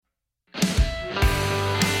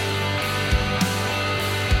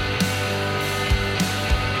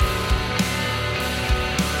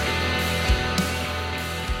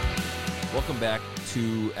back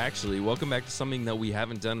to something that we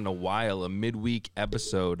haven't done in a while, a midweek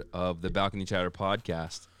episode of the Balcony Chatter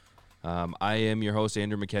podcast. I am your host,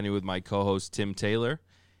 Andrew McKenney, with my co-host, Tim Taylor.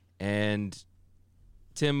 And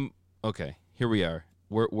Tim, okay, here we are.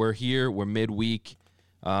 We're here. We're midweek.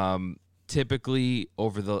 Typically,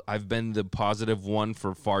 I've been the positive one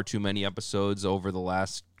for far too many episodes over the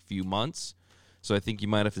last few months. So I think you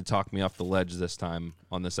might have to talk me off the ledge this time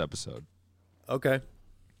on this episode. Okay.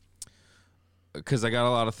 Because I got a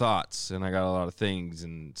lot of thoughts and I got a lot of things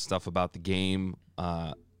and stuff about the game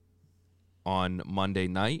on Monday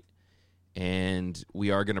night. And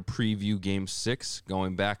we are going to preview Game 6,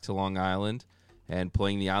 going back to Long Island and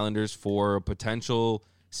playing the Islanders for a potential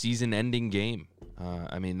season-ending game.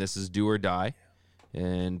 This is do or die.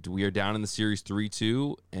 And we are down in the series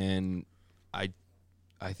 3-2. And I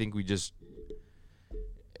think we just,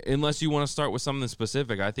 unless you want to start with something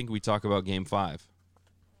specific, I think we talk about Game 5.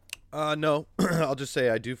 No, I'll just say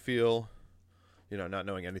I do feel, not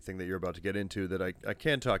knowing anything that you're about to get into, that I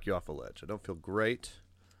can talk you off a ledge. I don't feel great.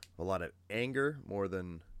 A lot of anger more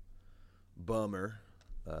than bummer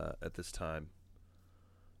at this time.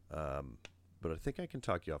 But I think I can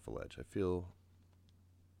talk you off a ledge. I feel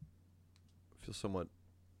somewhat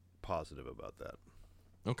positive about that.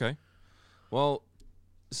 Okay. Well,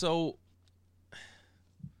 so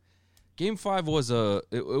Game 5 was a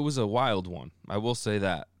wild one. I will say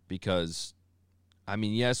that. Because,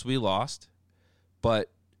 yes, we lost,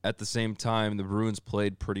 but at the same time, the Bruins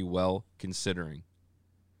played pretty well, considering.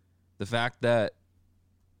 The fact that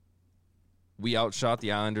we outshot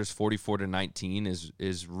the Islanders 44-19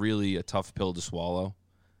 is really a tough pill to swallow.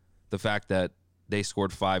 The fact that they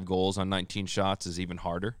scored 5 goals on 19 shots is even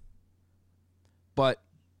harder. But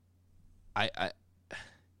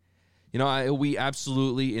we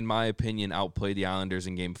absolutely, in my opinion, outplayed the Islanders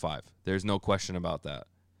in Game 5. There's no question about that.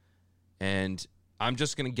 And I'm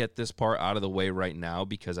just going to get this part out of the way right now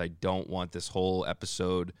because I don't want this whole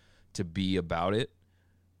episode to be about it.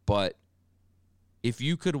 But if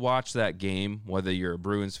you could watch that game, whether you're a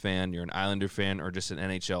Bruins fan, you're an Islander fan, or just an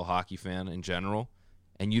NHL hockey fan in general,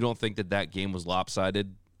 and you don't think that game was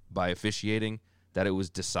lopsided by officiating, that it was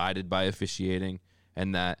decided by officiating,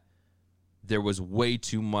 and that there was way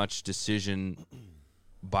too much decision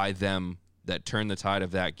by them that turned the tide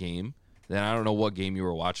of that game, then I don't know what game you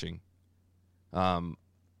were watching.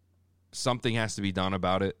 Something has to be done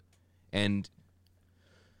about it. And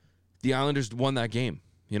the Islanders won that game.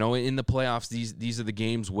 In the playoffs, these are the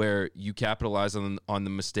games where you capitalize on the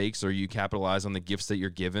mistakes or you capitalize on the gifts that you're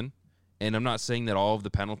given. And I'm not saying that all of the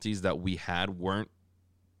penalties that we had weren't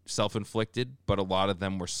self-inflicted, but a lot of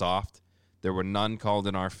them were soft. There were none called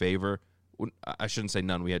in our favor. I shouldn't say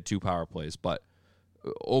none. We had 2 power plays. But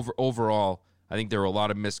overall, I think there were a lot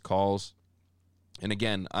of missed calls. And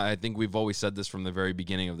again, I think we've always said this from the very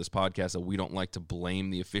beginning of this podcast that we don't like to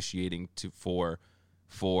blame the officiating for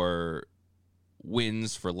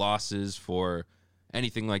wins, for losses, for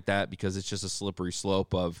anything like that, because it's just a slippery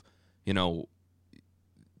slope of, then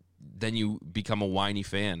you become a whiny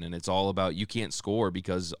fan and it's all about you can't score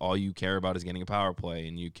because all you care about is getting a power play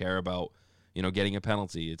and you care about, getting a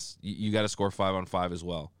penalty. It's you got to score 5-on-5 as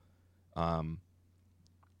well.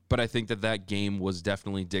 But I think that game was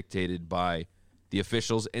definitely dictated by the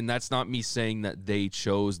officials, and that's not me saying that they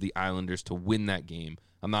chose the Islanders to win that game.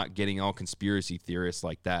 I'm not getting all conspiracy theorists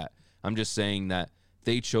like that. I'm just saying that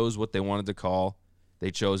they chose what they wanted to call.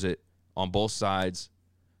 They chose it on both sides,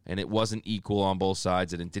 and it wasn't equal on both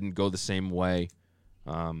sides, and it didn't go the same way.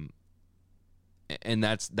 And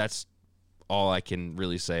that's all I can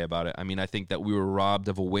really say about it. I think that we were robbed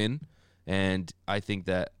of a win, and I think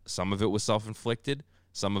that some of it was self-inflicted,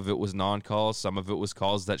 some of it was non-calls, some of it was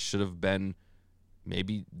calls that should have been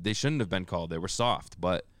maybe they shouldn't have been called. They were soft,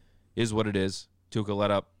 but is what it is. Tuukka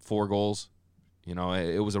let up 4 goals.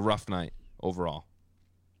 It was a rough night overall.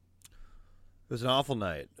 It was an awful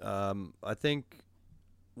night. I think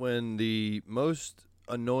when the most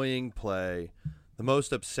annoying play, the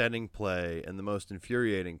most upsetting play, and the most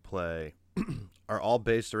infuriating play are all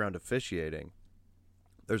based around officiating,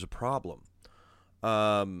 there's a problem.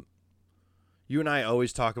 You and I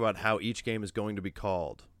always talk about how each game is going to be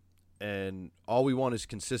called. And all we want is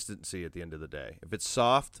consistency at the end of the day. If it's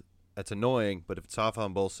soft, that's annoying, but if it's soft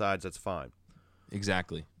on both sides, that's fine.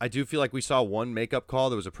 Exactly. I do feel like we saw one makeup call.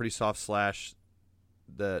 There was a pretty soft slash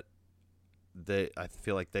that I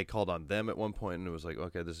feel like they called on them at one point, and it was like,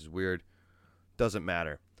 okay, this is weird. Doesn't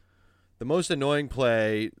matter. The most annoying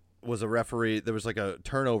play was a referee. There was like a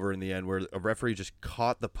turnover in the end where a referee just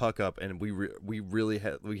caught the puck up, and we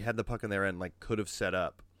had the puck in their end, like could have set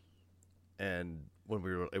up, and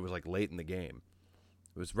when it was like late in the game,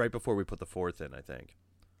 It was right before we put the fourth in, I think.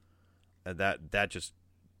 And that just,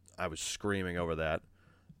 I was screaming over that.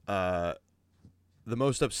 The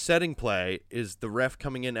most upsetting play is the ref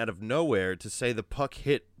coming in out of nowhere to say the puck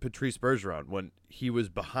hit Patrice Bergeron when he was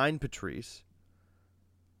behind Patrice,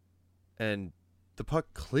 and the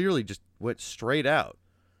puck clearly just went straight out.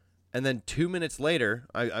 And then 2 minutes later,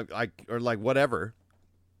 or like whatever,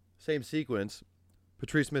 same sequence,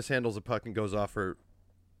 Patrice mishandles a puck and goes off for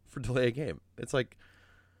delay a game. It's like,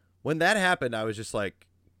 when that happened, I was just like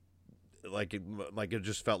it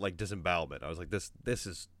just felt like disembowelment. I was like, this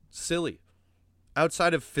is silly.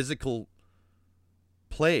 Outside of physical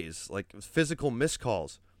plays, like physical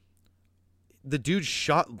miscalls, the dude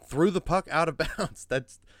threw the puck out of bounds.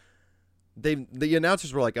 The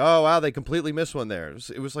announcers were like, "Oh wow, they completely missed one there."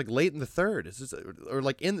 It was like late in the third, it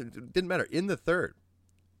didn't matter, in the third.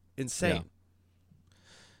 Insane.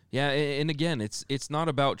 Yeah, and again, it's not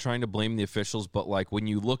about trying to blame the officials, but like when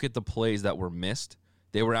you look at the plays that were missed,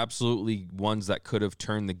 they were absolutely ones that could have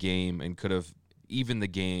turned the game and could have evened the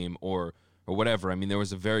game or whatever. I mean, there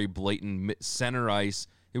was a very blatant center ice.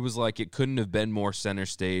 It was like it couldn't have been more center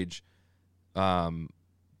stage. Blatant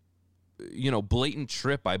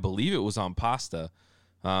trip. I believe it was on Pasta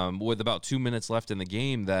with about 2 minutes left in the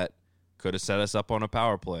game that could have set us up on a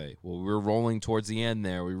power play. Well, we were rolling towards the end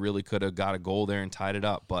there. We really could have got a goal there and tied it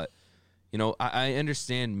up. But, I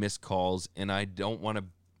understand missed calls, and I don't want to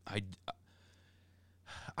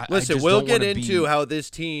Listen, we'll get into how this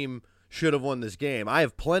team should have won this game. I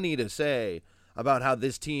have plenty to say about how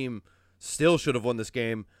this team still should have won this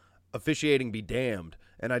game. Officiating be damned.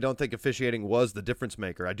 And I don't think officiating was the difference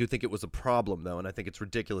maker. I do think it was a problem, though, and I think it's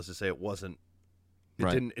ridiculous to say it wasn't.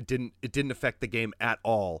 It didn't affect the game at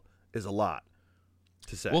all. Is a lot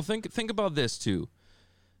to say. Well, think about this too.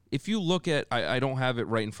 If you look at, I don't have it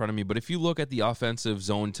right in front of me, but if you look at the offensive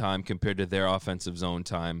zone time compared to their offensive zone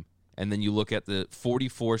time, and then you look at the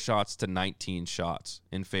 44 shots to 19 shots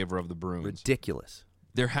in favor of the Bruins. Ridiculous.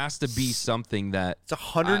 There has to be something that... It's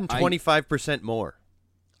 125% more.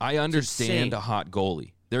 I understand a hot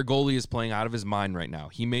goalie. Their goalie is playing out of his mind right now.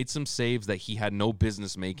 He made some saves that he had no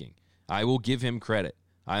business making. I will give him credit.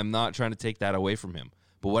 I am not trying to take that away from him.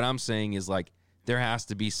 But what I'm saying is, like, there has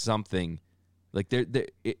to be something. Like,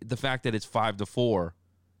 the fact that it's 5-4,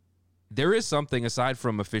 there is something aside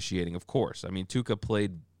from officiating, of course. I mean, Tuukka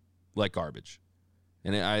played like garbage.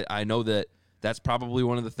 And I know that that's probably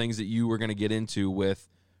one of the things that you were going to get into with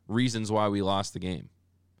reasons why we lost the game.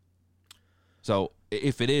 So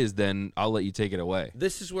if it is, then I'll let you take it away.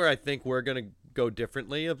 This is where I think we're going to go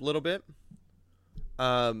differently a little bit.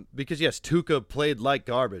 Because, yes, Tuukka played like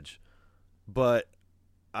garbage. But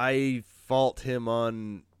I fault him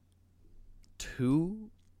on 2,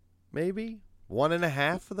 maybe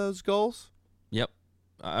 1.5 of those goals. Yep.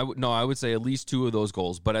 I would say at least 2 of those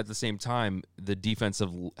goals. But at the same time, the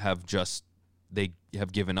defensive they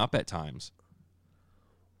have given up at times.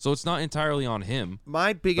 So it's not entirely on him.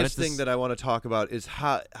 My biggest thing that I want to talk about is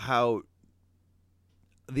how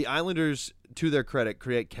the Islanders, to their credit,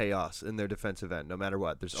 create chaos in their defensive end no matter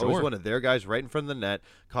what. There's always one of their guys right in front of the net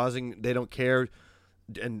they don't care.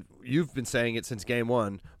 And you've been saying it since game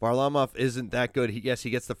one. Varlamov isn't that good. He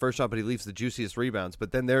gets the first shot, but he leaves the juiciest rebounds.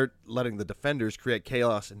 But then they're letting the defenders create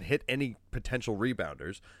chaos and hit any potential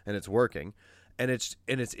rebounders, and it's working. And it's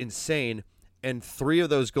insane. And 3 of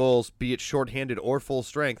those goals, be it shorthanded or full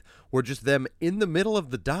strength, were just them in the middle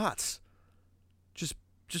of the dots, just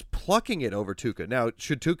plucking it over Tuukka. Now,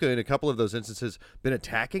 should Tuukka in a couple of those instances been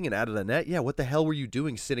attacking and out of the net? Yeah, what the hell were you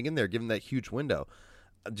doing sitting in there, given that huge window?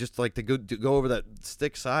 Just like to go over that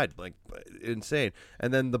stick side, like insane.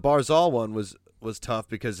 And then the Barzal one was tough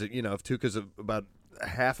because if Tuukka's about a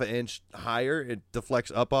half an inch higher, it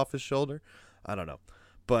deflects up off his shoulder. I don't know,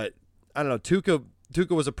 but I don't know.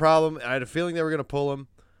 Tuukka was a problem. I had a feeling they were going to pull him.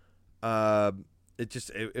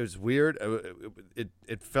 It was weird.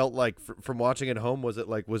 It felt like from watching at home, was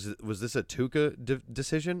this a Tuukka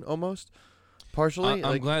decision almost partially?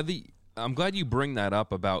 I'm glad you bring that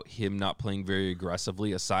up about him not playing very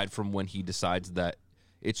aggressively, aside from when he decides that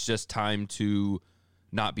it's just time to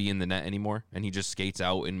not be in the net anymore, and he just skates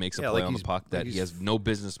out and makes a play on the puck that he has no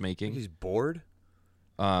business making. He's bored.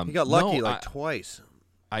 He got lucky twice.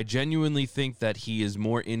 I genuinely think that he is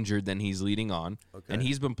more injured than he's leading on, and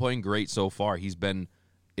he's been playing great so far.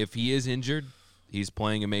 If he is injured, he's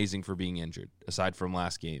playing amazing for being injured, aside from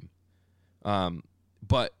last game.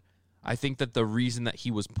 But I think that the reason that he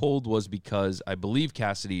was pulled was because I believe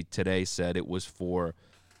Cassidy today said it was for,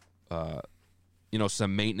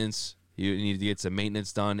 some maintenance. He needed to get some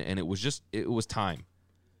maintenance done, and it was time.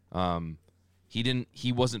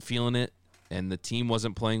 He wasn't feeling it, and the team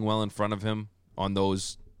wasn't playing well in front of him on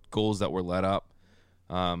those goals that were let up.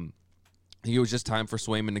 I think it was just time for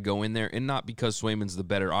Swayman to go in there, and not because Swayman's the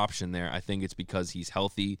better option there. I think it's because he's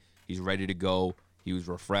healthy, he's ready to go, he was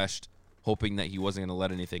refreshed, hoping that he wasn't going to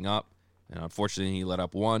let anything up. And unfortunately, he let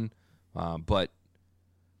up one. But,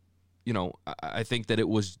 I think that it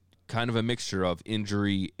was kind of a mixture of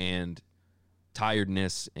injury and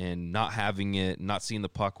tiredness and not having it, not seeing the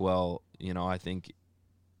puck well.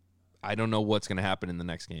 I don't know what's going to happen in the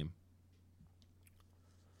next game.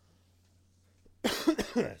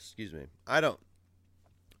 Excuse me. I don't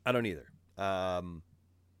either. I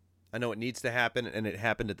know it needs to happen, and it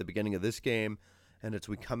happened at the beginning of this game. And it's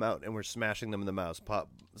we come out and we're smashing them in the mouth.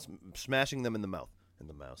 Smashing them in the mouth. In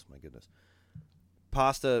the mouse, my goodness.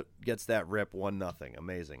 Pasta gets that rip 1-0.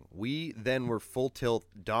 Amazing. We then were full tilt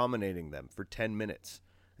dominating them for 10 minutes.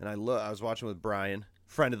 And I was watching with Brian,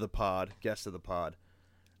 friend of the pod, guest of the pod.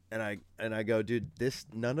 And I go, dude,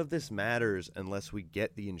 none of this matters unless we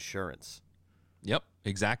get the insurance. Yep,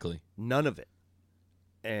 exactly. None of it.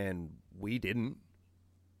 And we didn't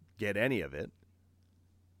get any of it.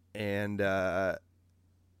 And that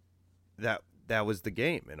was the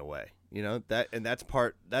game in a way, that's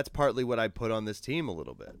partly what I put on this team a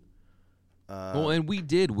little bit. And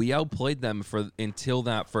we outplayed them until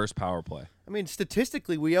that first power play. I mean,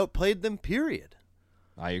 statistically, we outplayed them. Period.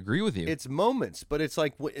 I agree with you. It's moments, but it's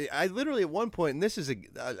like I literally at one point, and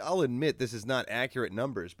I'll admit this is not accurate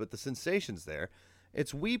numbers, but the sensation's there.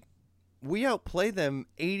 It's we outplay them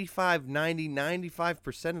 85, 90,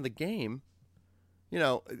 95% of the game.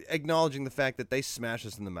 Acknowledging the fact that they smash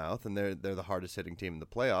us in the mouth and they're the hardest hitting team in the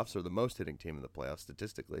playoffs, or the most hitting team in the playoffs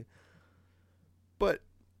statistically. But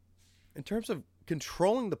in terms of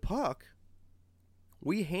controlling the puck,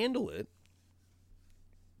 we handle it.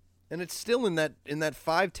 And it's still in that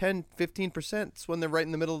 5, 10, 15%. It's when they're right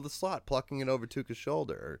in the middle of the slot, plucking it over Tuukka's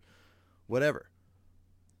shoulder or whatever.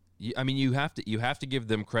 I mean, you have to give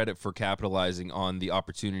them credit for capitalizing on the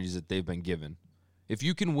opportunities that they've been given. If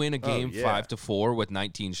you can win a game 5-4 with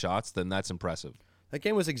 19 shots, then that's impressive. That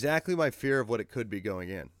game was exactly my fear of what it could be going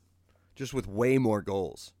in, just with way more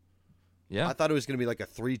goals. Yeah, I thought it was going to be like a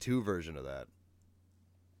 3-2 version of that.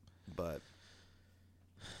 But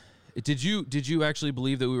did you actually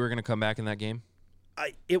believe that we were going to come back in that game?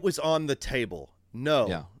 It was on the table. No.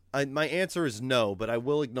 Yeah. My answer is no, but I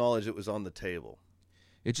will acknowledge it was on the table.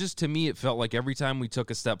 It just, to me, it felt like every time we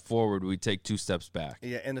took a step forward, we'd take 2 steps back.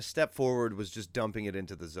 Yeah, and a step forward was just dumping it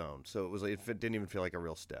into the zone. So it was like, it didn't even feel like a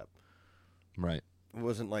real step. Right. It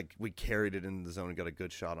wasn't like we carried it into the zone and got a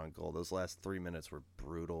good shot on goal. Those last 3 minutes were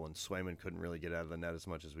brutal, and Swayman couldn't really get out of the net as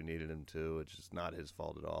much as we needed him to. It's just not his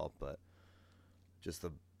fault at all, but just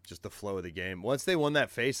the flow of the game. Once they won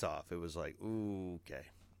that face-off, it was like, ooh, okay.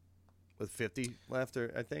 With 50 left,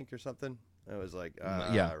 I think, or something. I was like,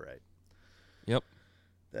 yeah. All right. Yep.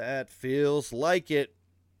 That feels like it.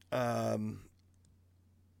 But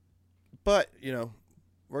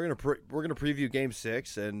we're gonna preview Game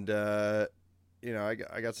 6, and I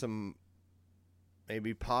got some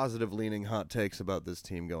maybe positive leaning hot takes about this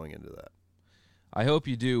team going into that. I hope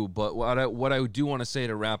you do. But what I do want to say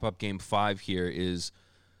to wrap up Game 5 here is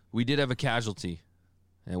we did have a casualty,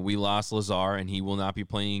 and we lost Lazar, and he will not be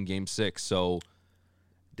playing in Game 6. So.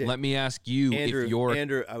 Let me ask you,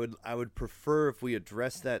 Andrew, I would prefer if we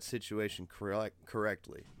address that situation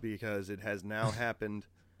correctly, because it has now happened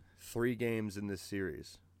 3 games in this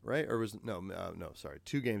series, right? Or was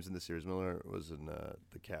 2 games in this series. Miller was in the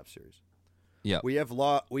Cap series. Yeah, we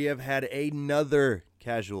have had another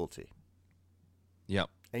casualty. Yep,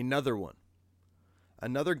 another one,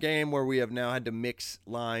 another game where we have now had to mix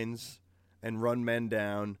lines and run men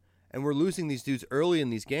down, and we're losing these dudes early in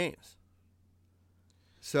these games.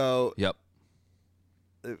 So yep,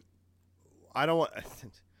 I don't want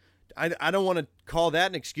to call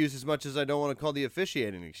that an excuse as much as I don't want to call the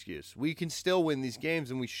officiating an excuse. We can still win these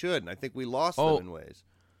games, and we should. And I think we lost them in ways.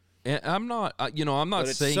 And I'm not, I'm not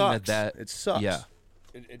saying that it sucks. Yeah,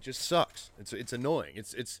 it just sucks. It's annoying.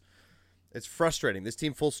 It's frustrating. This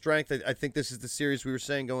team full strength. I think this is the series we were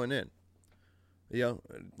saying going in.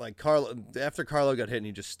 Like after Carlo got hit and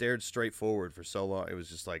he just stared straight forward for so long, it was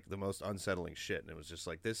just like the most unsettling shit. And it was just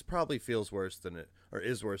like, this probably feels worse than it, or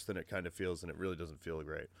is worse than it kind of feels, and it really doesn't feel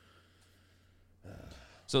great.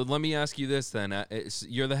 So let me ask you this then.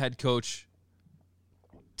 You're the head coach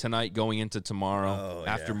tonight going into tomorrow,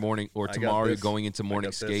 after morning, or tomorrow you're going into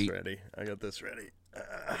morning skate. I got this ready.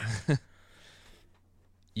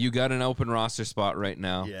 You got an open roster spot right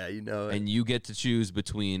now. Yeah, you know it. And you get to choose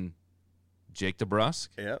between Jake DeBrusk,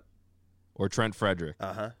 yep, or Trent Frederick.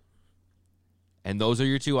 Uh-huh. And those are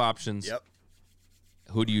your 2 options. Yep.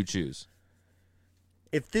 Who do you choose?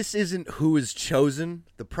 if this isn't who is chosen,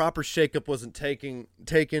 the proper shakeup wasn't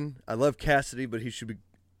taken. I love Cassidy, but he should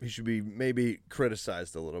be maybe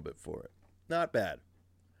criticized a little bit for it. Not bad,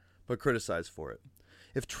 but criticized for it.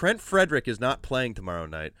 If Trent Frederick is not playing tomorrow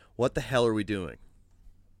night, what the hell are we doing?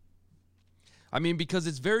 I mean, because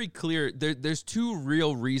it's very clear. There's two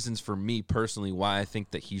real reasons for me personally why I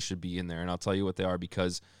think that he should be in there, and I'll tell you what they are.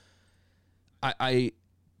 Because I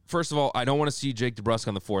first of all, I don't want to see Jake DeBrusk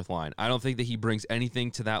on the fourth line. I don't think that he brings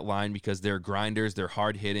anything to that line because they're grinders, they're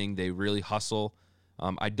hard hitting, they really hustle.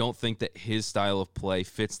 I don't think that his style of play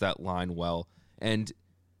fits that line well, and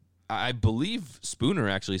I believe Spooner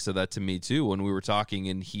actually said that to me too when we were talking.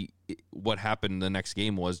 And what happened the next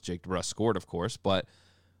game was Jake DeBrusk scored, of course, but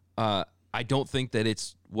I don't think that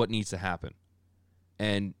it's what needs to happen.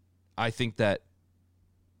 And I think that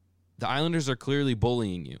the Islanders are clearly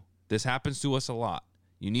bullying you. This happens to us a lot.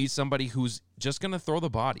 You need somebody who's just going to throw the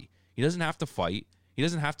body. He doesn't have to fight. He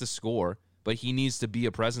doesn't have to score, but he needs to be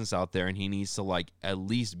a presence out there, and he needs to at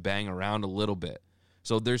least bang around a little bit.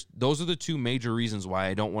 So those are the two major reasons why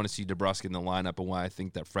I don't want to see DeBrusk in the lineup and why I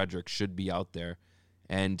think that Frederick should be out there.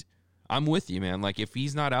 And I'm with you, man. If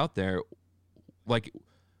he's not out there,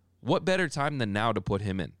 what better time than now to put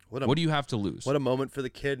him in? What do you have to lose? What a moment for the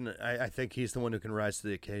kid, and I think he's the one who can rise to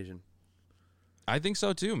the occasion. I think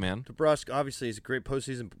so too, man. DeBrusk, obviously, he's a great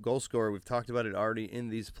postseason goal scorer. We've talked about it already in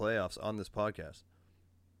these playoffs on this podcast.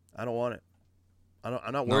 I don't want it.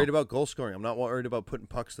 I'm not worried about goal scoring. I'm not worried about putting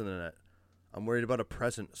pucks in the net. I'm worried about a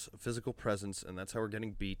presence, a physical presence, and that's how we're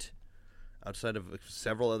getting beat outside of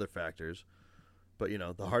several other factors. But,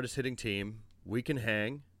 the hardest hitting team, we can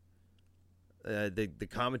hang. The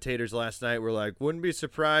commentators last night were like, wouldn't be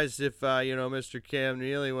surprised if, Mr. Cam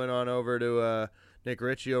Neely went on over to Nick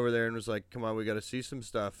Ritchie over there and was like, come on, we got to see some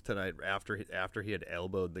stuff tonight after he had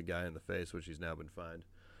elbowed the guy in the face, which he's now been fined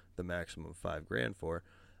the maximum of $5,000 for.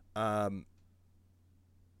 I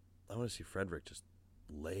want to see Frederick just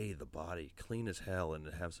lay the body clean as hell and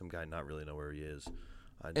have some guy not really know where he is.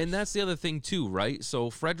 And that's the other thing too, right? So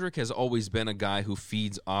Frederick has always been a guy who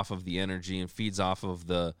feeds off of the energy and feeds off of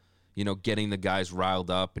the, getting the guys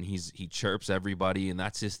riled up, and he chirps everybody, and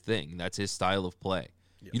that's his thing. That's his style of play.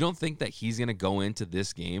 Yep. You don't think that he's going to go into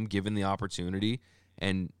this game, given the opportunity,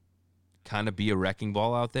 and kind of be a wrecking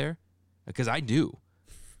ball out there? Because I do.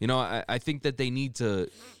 I think that they need to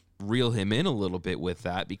reel him in a little bit with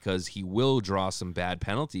that, because he will draw some bad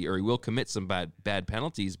penalty, or he will commit some bad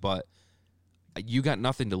penalties, but you got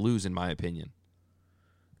nothing to lose, in my opinion.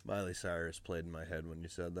 Miley Cyrus played in my head when you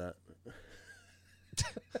said that.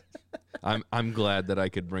 I'm glad that I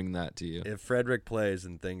could bring that to you. If Frederick plays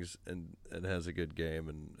and things and has a good game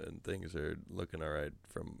and things are looking all right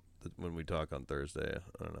from when we talk on Thursday,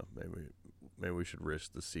 I don't know, maybe we should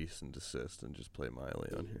risk the cease and desist and just play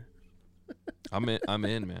Miley on here. I'm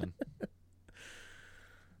in, man.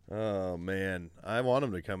 Oh man, I want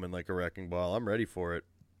him to come in like a wrecking ball. I'm ready for it.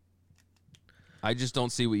 I just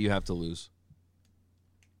don't see what you have to lose.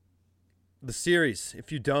 The series,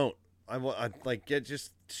 if you don't,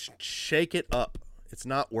 just shake it up. It's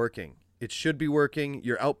not working. It should be working.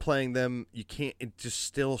 You're outplaying them. You can't. Just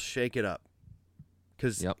still shake it up,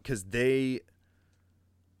 because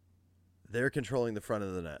they're controlling the front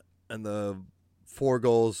of the net, and the 4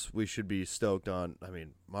 goals we should be stoked on. I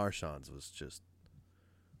mean, Marchand's was just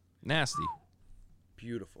nasty,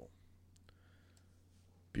 beautiful.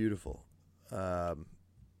 You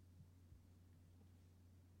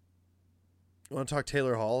want to talk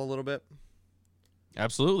Taylor Hall a little bit?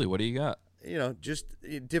 Absolutely. What do you got? Just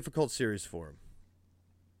a difficult series for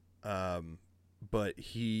him. But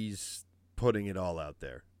he's putting it all out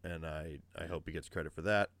there, and I hope he gets credit for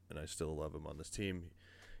that, and I still love him on this team.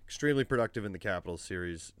 Extremely productive in the Capitals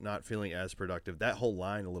series, not feeling as productive. That whole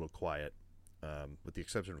line a little quiet, with the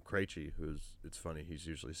exception of Krejci, it's funny, he's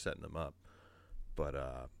usually setting them up. But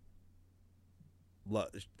I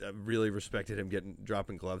really respected him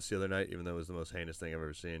dropping gloves the other night, even though it was the most heinous thing I've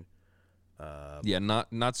ever seen.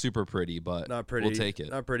 Not super pretty, but not pretty. We'll take it.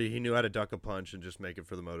 Not pretty. He knew how to duck a punch and just make it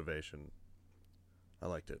for the motivation. I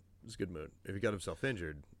liked it. It was a good mood. If he got himself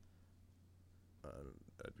injured,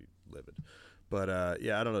 I'd be livid. But I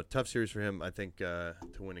don't know. Tough series for him. I think to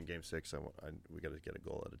win in Game 6, we got to get a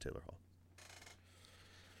goal out of Taylor Hall.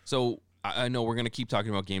 So I know we're going to keep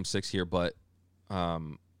talking about Game 6 here, but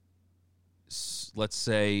let's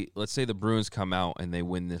say the Bruins come out and they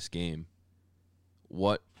win this game.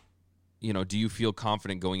 What? Do you feel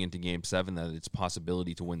confident going into Game 7 that it's a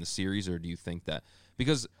possibility to win the series, or do you think that?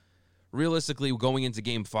 Because realistically, going into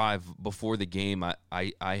Game 5, before the game,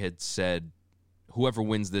 I had said whoever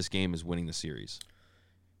wins this game is winning the series.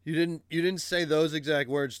 You didn't say those exact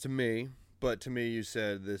words to me, But to me, you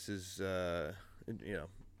said this is,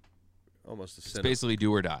 almost It's basically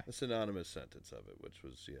do or die. a synonymous sentence of it, which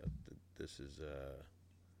was, this is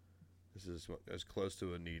as close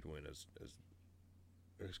to a need win as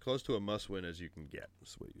close to a must win as you can get.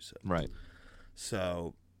 That's what you said. Right.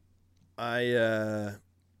 So, I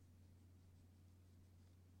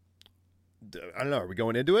don't know. Are we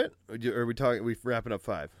going into it? Or are we talking? We wrapping up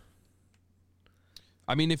 5?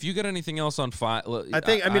 I mean, if you got anything else on 5, I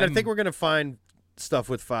think we're gonna find stuff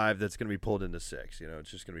with 5 that's gonna be pulled into 6.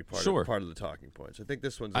 It's just gonna be part of the talking points. I think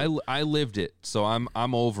this one's. I lived it, so I'm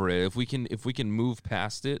over it. If we can move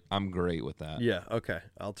past it, I'm great with that. Yeah. Okay.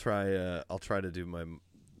 I'll try to do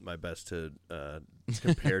my best to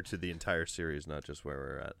compare to the entire series, not just where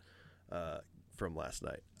we're at from last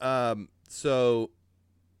night. So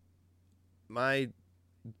my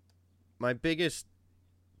biggest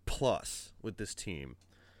plus with this team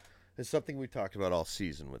is something we talked about all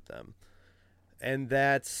season with them. And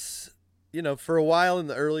that's, for a while in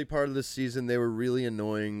the early part of the season, they were really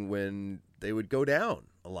annoying when they would go down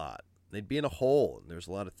a lot. They'd be in a hole, and there's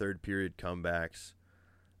a lot of third period comebacks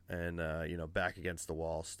and, back against the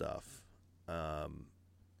wall stuff. I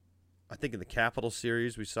think in the Capital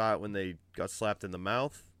series, we saw it when they got slapped in the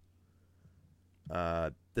mouth.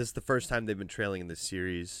 This is the first time they've been trailing in this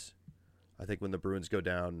series. I think when the Bruins go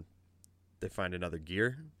down, they find another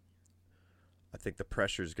gear. I think the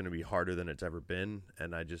pressure is going to be harder than it's ever been,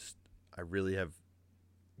 and I really have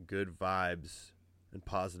good vibes and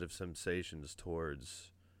positive sensations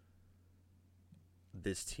towards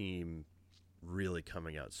this team really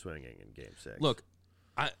coming out swinging in Game 6. Look,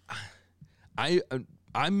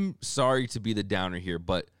 I'm sorry to be the downer here,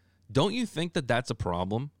 but don't you think that that's a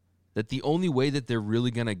problem? That the only way that they're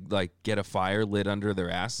really going to get a fire lit under their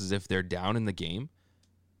ass is if they're down in the game?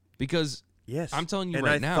 Because yes, I'm telling you and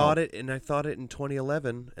right now. I thought it in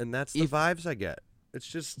 2011, and that's the vibes I get. It's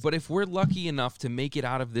just. But if we're lucky enough to make it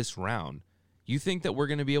out of this round, you think that we're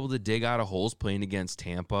going to be able to dig out of holes playing against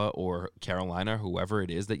Tampa or Carolina, whoever it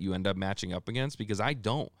is that you end up matching up against? Because I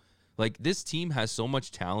don't. This team has so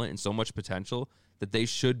much talent and so much potential that they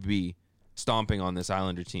should be stomping on this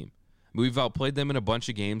Islander team. We've outplayed them in a bunch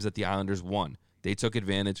of games that the Islanders won. They took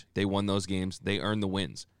advantage. They won those games. They earned the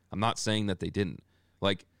wins. I'm not saying that they didn't.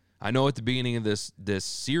 I know at the beginning of this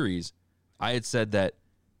series, I had said that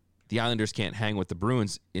the Islanders can't hang with the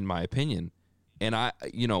Bruins, in my opinion. And I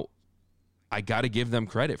got to give them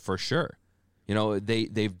credit for sure.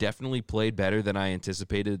 They've definitely played better than I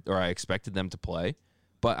anticipated or I expected them to play.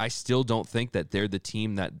 But I still don't think that they're the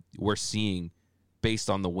team that we're seeing based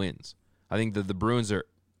on the wins. I think that the Bruins are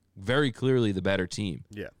very clearly the better team.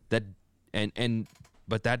 Yeah.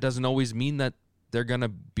 But that doesn't always mean that they're going to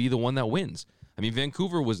be the one that wins. I mean,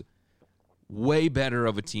 Vancouver was way better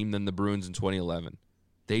of a team than the Bruins in 2011.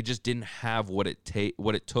 They just didn't have what it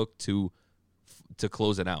took to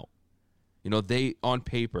close it out. They on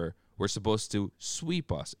paper were supposed to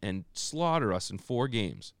sweep us and slaughter us in 4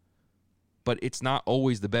 games. But it's not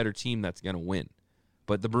always the better team that's going to win.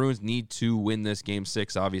 But the Bruins need to win this Game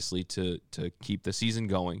 6, obviously, to keep the season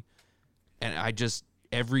going. And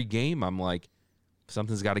every game, I'm like,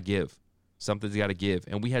 something's got to give. Something's got to give.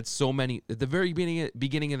 And we had so many. At the very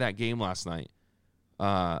beginning of that game last night,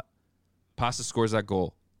 Pasta scores that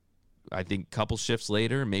goal. I think a couple shifts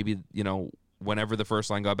later, maybe, whenever the first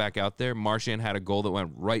line got back out there, Marchand had a goal that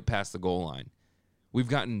went right past the goal line. We've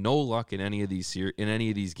gotten no luck in any of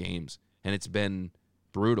these games, and it's been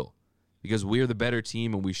brutal. Because we're the better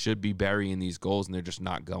team and we should be burying these goals and they're just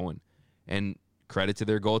not going. And credit to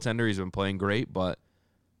their goaltender, he's been playing great, but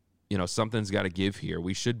something's got to give here.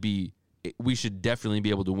 We should definitely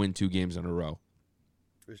be able to win 2 games in a row.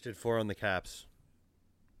 We just did 4 on the Caps.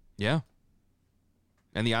 Yeah.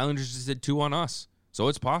 And the Islanders just did 2 on us. So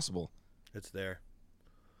it's possible. It's there.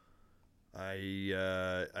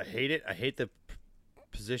 I hate it. I hate the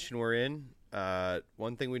position we're in.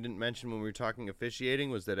 One thing we didn't mention when we were talking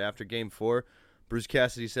officiating was that after Game 4, Bruce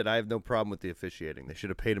Cassidy said, "I have no problem with the officiating." They should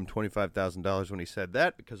have paid him $25,000 when he said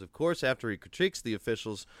that because, of course, after he critiques the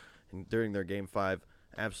officials during their Game 5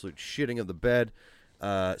 absolute shitting of the bed,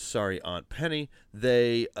 sorry, Aunt Penny,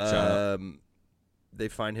 they fine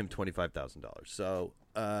him $25,000. So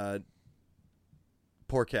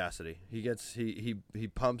poor Cassidy. He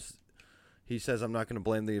pumps. He says, "I'm not going to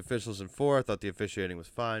blame the officials in 4. I thought the officiating was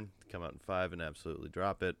fine." Come out in 5 and absolutely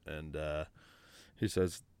drop it. And he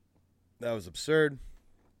says, that was absurd.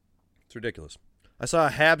 It's ridiculous. I saw a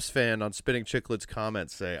Habs fan on Spitting Chicklets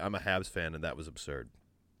comments say, "I'm a Habs fan, and that was absurd."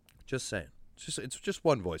 Just saying. It's just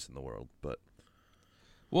one voice in the world. But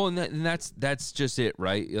well, and that's just it,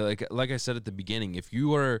 right? Like I said at the beginning, if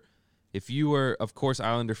you are If you were, of course,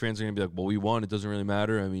 Islander fans are going to be like, well, we won. It doesn't really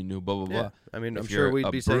matter. I mean, blah, blah, blah. Yeah. I mean, If I'm sure you're we'd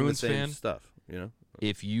a be saying the Bruins same fan, stuff, you know?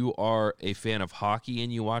 if you are a fan of hockey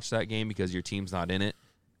and you watch that game because your team's not in it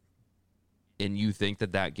and you think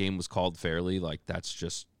that game was called fairly, like that's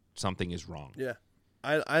just something is wrong. Yeah.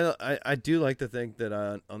 I do like to think that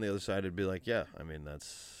on the other side it'd be like, yeah, I mean,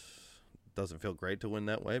 doesn't feel great to win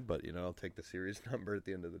that way, but, you know, I'll take the series number at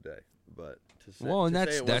the end of the day. But to say, Well, and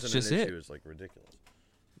to say it that's wasn't just an it. issue is, like, ridiculous.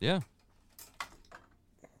 Yeah.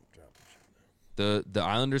 The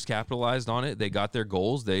Islanders capitalized on it. They got their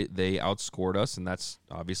goals. They outscored us, and that's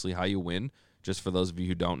obviously how you win. Just for those of you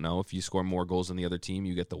who don't know, if you score more goals than the other team,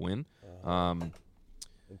 you get the win. And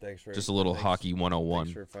Just a little hockey 101.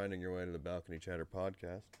 Thanks for finding your way to the Balcony Chatter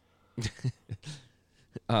podcast.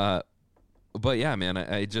 But yeah, man,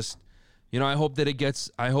 I just, you know, I hope that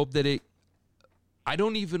I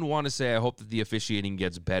don't even want to say I hope that the officiating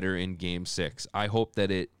gets better in Game 6. I hope that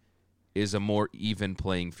it is a more even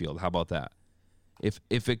playing field. How about that?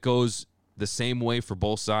 If it goes the same way for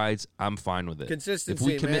both sides, I'm fine with it. Consistency, if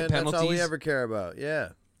we commit man. penalties, That's all we ever care about. Yeah.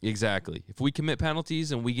 Exactly. If we commit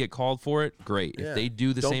penalties and we get called for it, great. Yeah. If they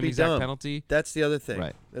do the Don't same be exact dumb. penalty, That's the other thing.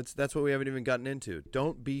 Right. That's what we haven't even gotten into.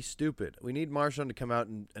 Don't be stupid. We need Marchand to come out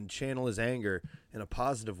and channel his anger in a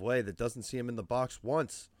positive way that doesn't see him in the box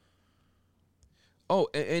once. oh,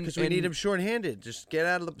 and Because we need him shorthanded. Just stay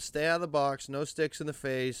out of the box. No sticks in the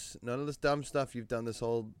face. None of this dumb stuff you've done this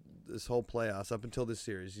whole playoffs up until this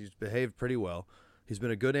series. He's behaved pretty well. He's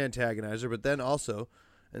been a good antagonizer, but then also,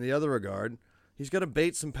 in the other regard, he's got to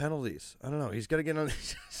bait some penalties. I don't know. He's got to get on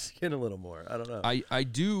his skin a little more. I don't know. I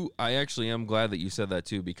actually am glad that you said that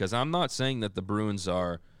too, because I'm not saying that the Bruins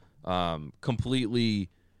are completely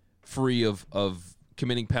free of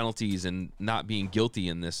committing penalties and not being guilty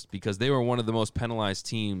in this, because they were one of the most penalized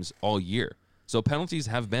teams all year. So penalties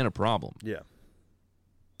have been a problem. Yeah.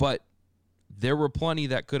 But there were plenty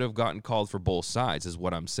that could have gotten called for both sides, is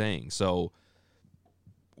what I'm saying. So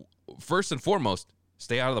first and foremost,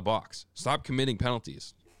 stay out of the box. Stop committing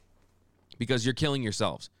penalties, because you're killing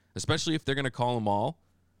yourselves. Especially if they're going to call them all,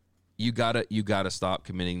 you gotta stop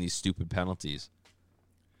committing these stupid penalties.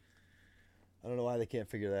 I don't know why they can't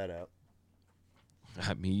figure that out.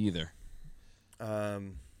 Me either.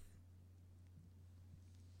 Team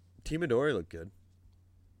Midori looked good.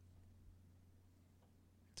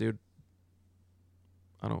 Dude,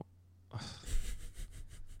 I don't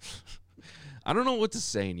know what to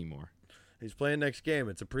say anymore. He's playing next game.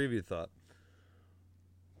 It's a preview thought.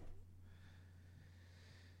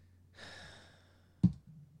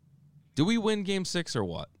 Do we win Game 6 or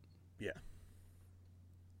what? Yeah.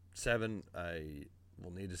 7, I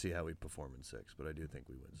will need to see how we perform in 6, but I do think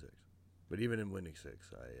we win 6. But even in winning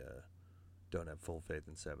 6, I don't have full faith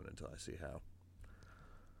in 7 until I see how.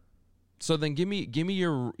 So then give me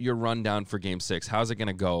your rundown for Game 6. How's it going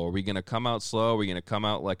to go? Are we going to come out slow? Are we going to come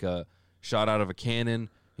out like a shot out of a cannon?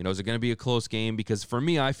 You know, is it going to be a close game? Because for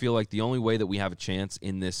me, I feel like the only way that we have a chance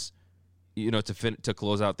in this, you know, to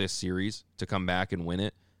close out this series, to come back and win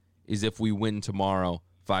it, is if we win tomorrow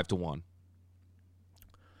 5-1.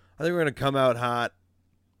 I think we're going to come out hot.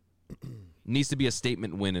 Needs to be a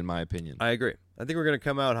statement win, in my opinion. I agree. I think we're going to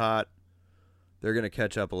come out hot. They're going to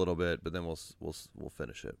catch up a little bit, but then we'll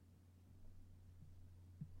finish it.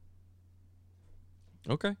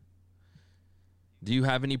 Okay. Do you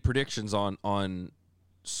have any predictions on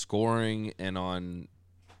scoring and on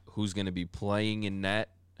who's going to be playing in net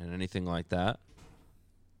and anything like that?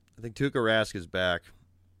 I think Tuukka Rask is back.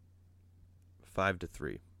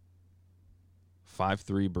 5-3.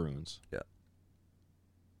 5-3 Bruins. Yeah.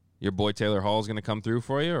 Your boy Taylor Hall is going to come through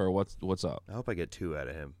for you, or what's up? I hope I get 2 out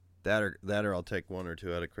of him. That or I'll take 1 or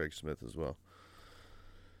 2 out of Craig Smith as well.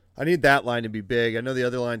 I need that line to be big. I know the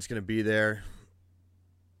other line's going to be there.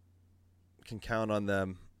 Can count on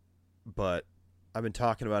them, but I've been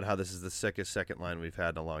talking about how this is the sickest second line we've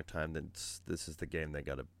had in a long time. Then this is the game they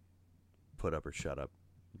got to put up or shut up.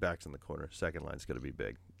 Back's in the corner. Second line's going to be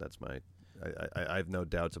big. That's my. I have no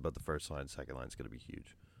doubts about the first line. Second line's going to be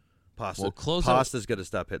huge. Pasta's going to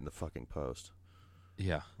stop hitting the fucking post.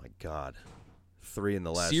 Yeah. My God. 3 in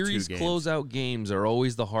the last series 2 games. Closeout games are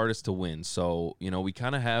always the hardest to win. So, you know, we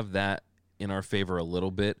kind of have that in our favor a little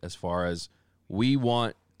bit, as far as we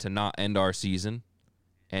want to not end our season,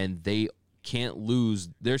 and they can't lose.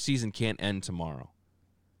 Their season can't end tomorrow.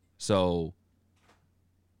 So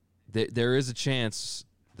there is a chance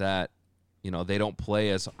that, you know, they don't play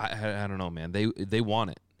as I don't know, man. They want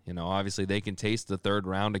it. You know, obviously they can taste the third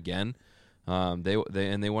round again. They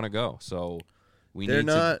want to go. So they're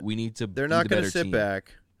not going to sit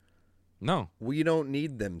back. No. We don't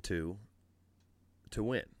need them to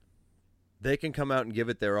win. They can come out and give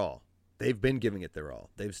it their all. they've been giving it their all.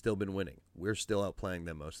 They've still been winning. We're still outplaying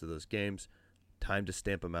them most of those games. Time to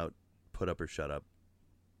stamp them out, put up or shut up,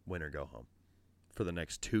 win or go home. For the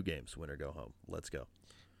next 2 games, win or go home. Let's go.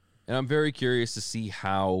 And I'm very curious to see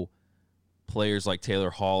how players like Taylor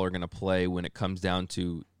Hall are going to play when it comes down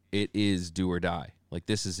to it is do or die. Like,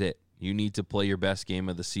 this is it. You need to play your best game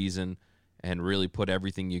of the season and really put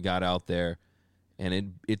everything you got out there.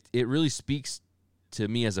 And it really speaks to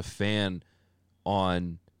me as a fan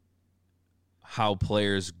on how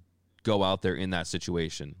players go out there in that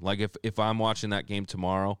situation. Like, if I'm watching that game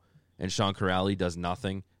tomorrow and Sean Corrali does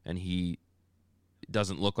nothing and he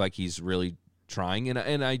doesn't look like he's really trying,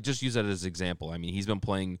 and I just use that as an example. I mean, he's been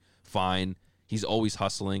playing fine. He's always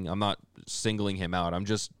hustling. I'm not singling him out. I'm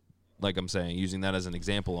just, like I'm saying, using that as an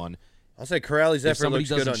example on. I'll say Corrali's effort looks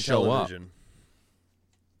good on television.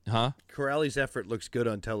 Huh? Corrali's effort looks good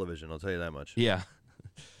on television, I'll tell you that much. Yeah.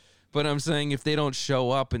 But I'm saying if they don't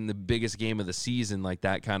show up in the biggest game of the season, like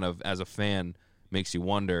that kind of, as a fan, makes you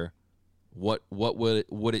wonder what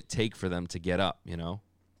would it take for them to get up, you know?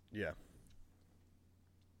 Yeah.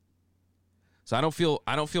 So I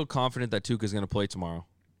don't feel confident that Tuca's going to play tomorrow.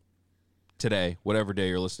 Today, whatever day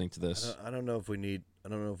you're listening to this. I don't know if we need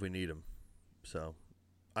him. So,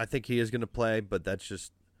 I think he is going to play, but that's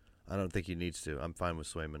just, I don't think he needs to. I'm fine with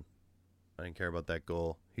Swayman. I didn't care about that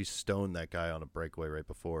goal. He stoned that guy on a breakaway right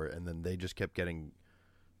before, and then they just kept getting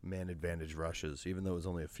man advantage rushes, even though it was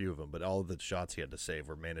only a few of them. But all of the shots he had to save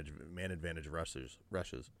were man advantage rushes.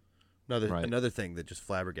 Another thing that just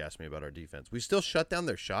flabbergasted me about our defense. We still shut down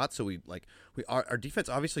their shots, so our defense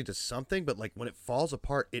obviously does something, but like when it falls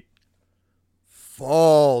apart, it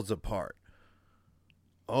falls apart.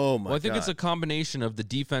 Oh my god. Well, I think it's a combination of the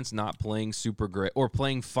defense not playing super great or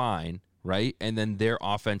playing fine, right? And then their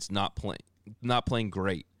offense not playing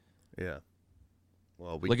great. Yeah.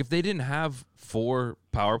 Well, like if they didn't have 4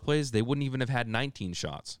 power plays, they wouldn't even have had 19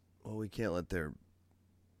 shots. Well, we can't let their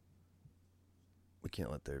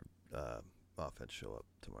offense show up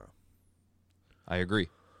tomorrow. I agree.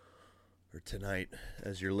 Or tonight,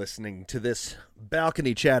 as you're listening to this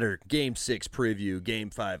balcony chatter, Game 6 preview, Game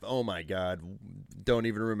 5. Oh my God, don't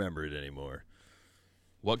even remember it anymore.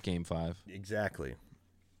 What Game 5? Exactly.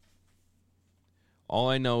 All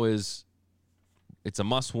I know is it's a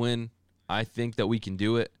must-win. I think that we can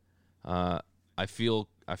do it. I feel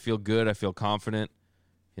good. I feel confident.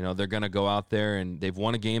 You know, they're going to go out there, and they've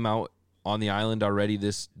won a game out on the island already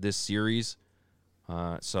this series.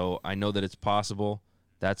 So I know that it's possible.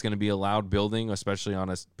 That's going to be a loud building, especially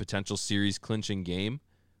on a potential series clinching game.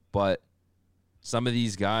 But some of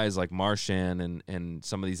these guys like Marchand and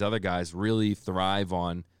some of these other guys really thrive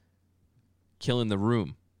on killing the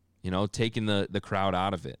room, you know, taking the crowd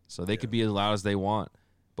out of it. So they could be as loud as they want,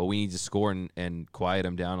 but we need to score and quiet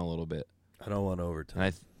them down a little bit. I don't want overtime.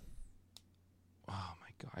 And oh, my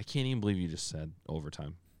God. I can't even believe you just said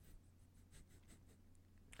overtime.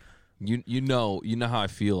 You know how I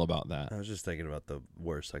feel about that. I was just thinking about the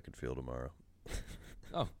worst I could feel tomorrow.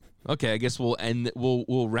 Oh, okay. I guess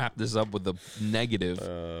we'll wrap this up with the negative.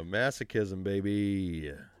 Masochism,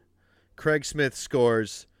 baby. Craig Smith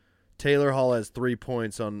scores. Taylor Hall has 3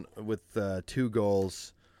 points with 2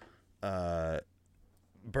 goals. Bergeron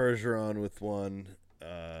with 1,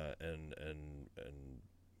 and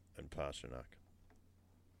Pasternak.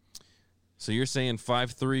 So you're saying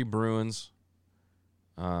 5-3 Bruins.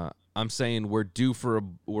 I'm saying we're due for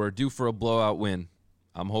a blowout win.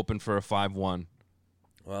 I'm hoping for a 5-1.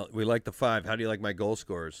 Well, we like the 5. How do you like my goal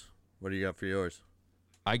scorers? What do you got for yours?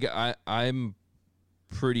 I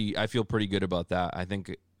feel pretty good about that. I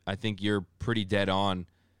think you're pretty dead on.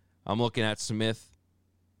 I'm looking at Smith,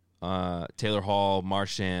 Taylor Hall,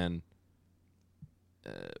 Marchand.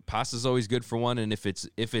 Pasta's always good for one, and if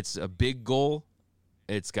it's a big goal,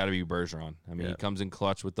 it's got to be Bergeron. I mean, He comes in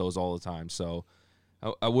clutch with those all the time. So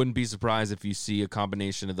I wouldn't be surprised if you see a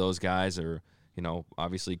combination of those guys, or, you know,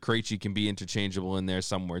 obviously Krejci can be interchangeable in there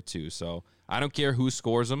somewhere too. So I don't care who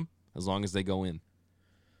scores them as long as they go in.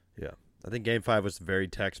 Yeah. I think Game 5 was very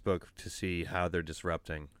textbook to see how they're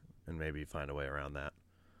disrupting and maybe find a way around that.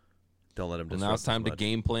 Don't let them disrupt. Well, now it's time to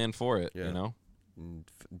game plan for it, you know?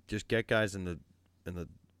 Just get guys in the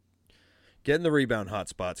rebound hot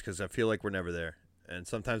spots, because I feel like we're never there. And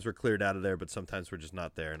sometimes we're cleared out of there, but sometimes we're just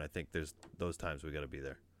not there. And I think there's those times we got to be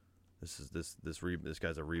there. This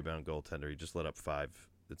guy's a rebound goaltender. He just let up 5.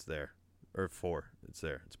 It's there, or 4. It's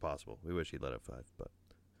there. It's possible. We wish he let up 5, but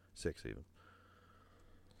 6 even.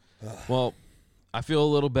 Well, I feel a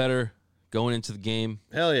little better going into the game.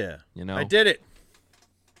 Hell yeah! You know, I did it.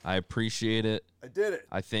 I appreciate it. I did it.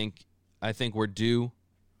 I think we're due.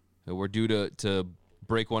 We're due to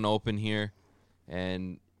break one open here,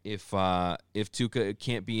 and if Tuca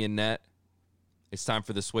can't be in net, it's time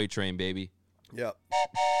for the sway train, baby. Yep.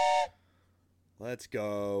 Let's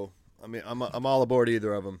go. I mean, I'm all aboard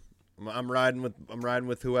either of them. I'm riding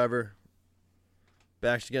with whoever.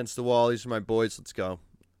 Backs against the wall. These are my boys. Let's go.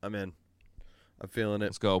 I'm in. I'm feeling it.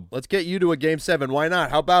 Let's go. Let's get you to a Game 7. Why not?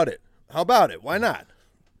 How about it? Why not?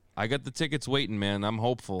 I got the tickets waiting, man. I'm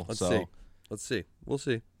hopeful. Let's see. We'll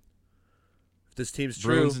see. If this team's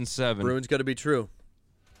true, Bruins in 7. Bruins got to be true.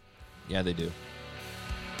 Yeah, they do.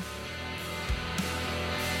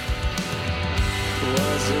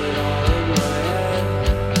 Was it all